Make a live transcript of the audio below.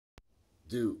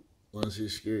Dude, wanna see a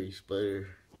scary spider?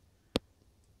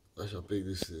 Watch how big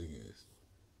this thing is.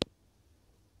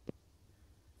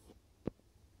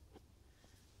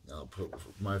 Now I'll put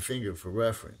my finger for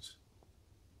reference.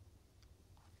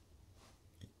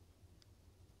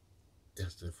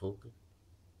 That's the focus.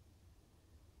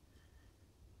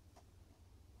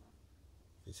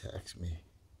 It attacks me.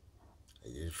 I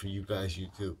did it for you guys, you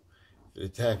too. It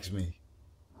attacks me.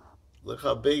 Look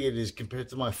how big it is compared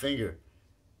to my finger.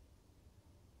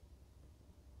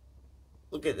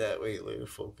 Look at that. Wait, let it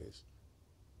focus.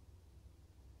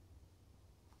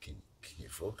 Can you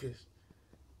focus?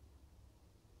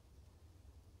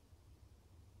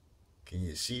 Can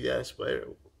you see that spider?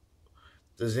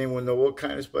 Does anyone know what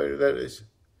kind of spider that is?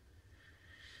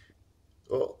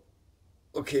 Oh,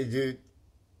 okay, dude.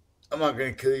 I'm not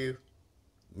gonna kill you.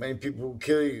 Many people will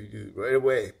kill you, dude, right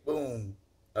away. Boom.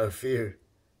 Out of fear.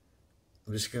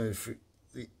 I'm just gonna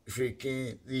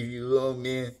freaking leave you alone,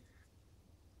 man.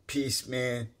 Peace,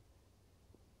 man.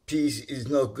 Peace is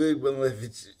no good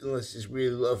unless it's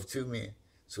real love too, man.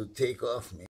 So take off, man.